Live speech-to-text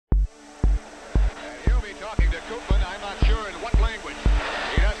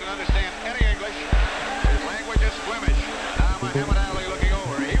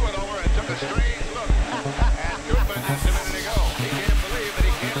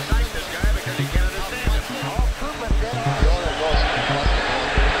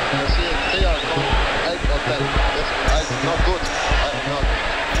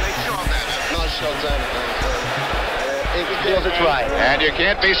feels it's right. And you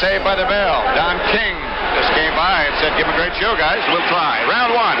can't be saved by the bell. Don King just came by and said, give him a great show, guys. We'll try.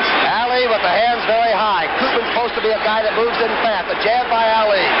 Round one. Ali with the hands very high. Koopman's supposed to be a guy that moves in fast. The jab by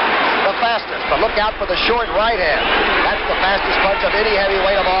Ali, the fastest. But look out for the short right hand. That's the fastest punch of any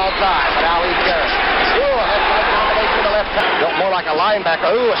heavyweight of all time. But Ali's carrying. Ooh, that's a combination of the left hand. Built more like a linebacker.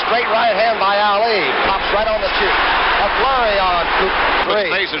 Ooh, a straight right hand by Ali. Pops right on the cheek. A flurry on Koopman.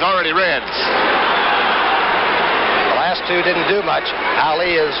 His face is already red. The last two didn't do much.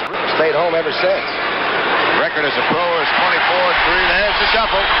 Ali has stayed home ever since. Record as a pro is 24-3. There's the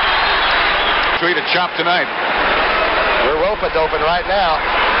shuffle. Three to chop tonight. We're rope-a-doping right now.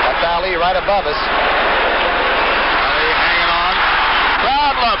 That's Ali right above us. Ali hanging on.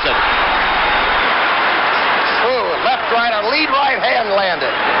 Crowd loves it. Ooh, left, right, a lead right hand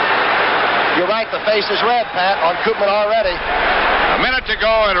landed. You're right, the face is red, Pat, on Coopman already. A minute to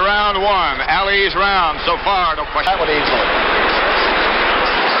go in round one. Ali's round so far, no question. That one easily.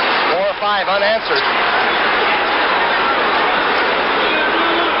 4 or 5 unanswered.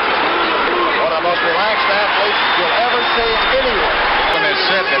 One of the most relaxed athletes you'll ever see anywhere. Coopman has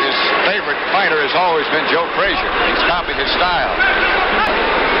said that his favorite fighter has always been Joe Frazier. He's copied his style.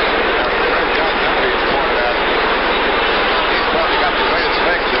 He's probably got the greatest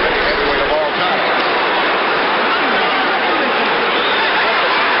legs of any heavyweight of all time.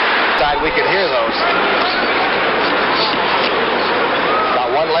 We could hear those. Got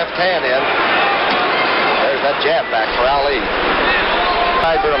one left hand in. There's that jab back for Ali.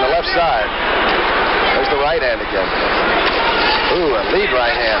 Tiger on the left side. There's the right hand again. Ooh, a lead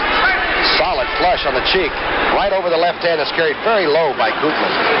right hand. Solid flush on the cheek. Right over the left hand is carried very low by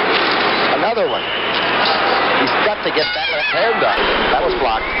Coopman. Another one. He's got to get that left hand up. That was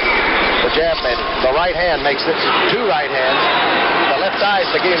blocked. The jab made it. The right hand makes it 2 right hands. The left eye is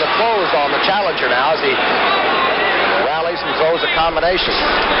beginning to close on the challenger now as he rallies and throws a combination.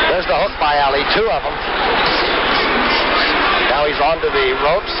 There's the hook by Ali, 2 of them. Now he's onto the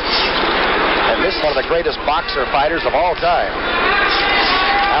ropes. And this is one of the greatest boxer fighters of all time.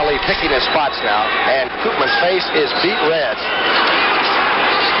 Ali picking his spots now. And Koopman's face is beat red.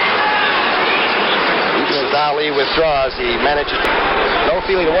 Even as Ali withdraws, he manages no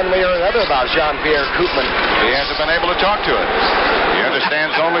feeling one way or another about Jean-Pierre Coopman. He hasn't been able to talk to it. He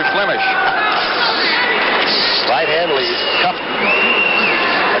understands only Flemish. Right hand lead. Cup.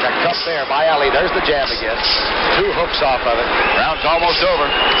 Like a cup there by Ali. There's the jab again. 2 hooks off of it. Round's almost over.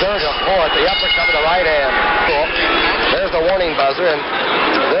 Third and fourth. The uppercut with the right hand. Cool. There's the warning buzzer, and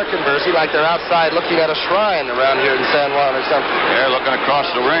they're conversing like they're outside looking at a shrine around here in San Juan or something. They're looking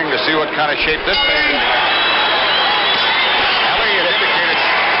across the ring to see what kind of shape this thing is. Ali had indicated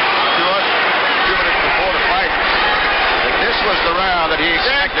to us a few minutes before the fight that this was the round that he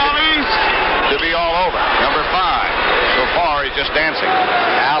expected to be all over. Number 5. So far, he's just dancing.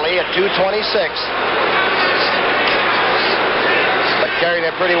 Ali at 226. But carrying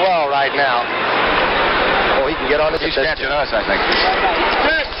it pretty well right now. Oh, he can get on the He's catching us, I think.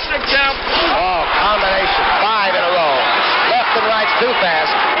 Oh, combination. 5 in a row. Left and right's too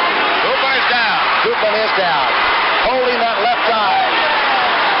fast. Coopman is down. Coopman is down. Holding that left eye.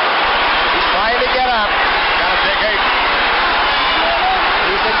 He's trying to get up. Gotta take 8.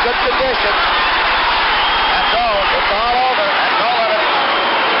 He's in good condition. That's all. It's all over. That's all of it.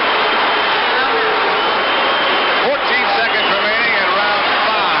 14 seconds remaining in round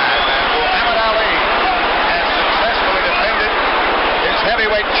 5. And Muhammad Ali has successfully defended his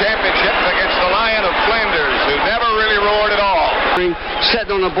heavyweight championship against the Lion of Flanders, who never really roared at all.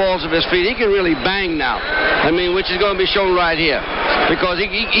 Setting on the balls of his feet. He can really bang now. I mean, which is going to be shown right here. Because he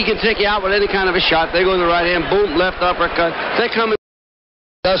can take you out with any kind of a shot. They go to the right hand, boom, left uppercut. They come in.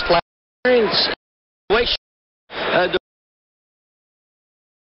 Does flat. Wait.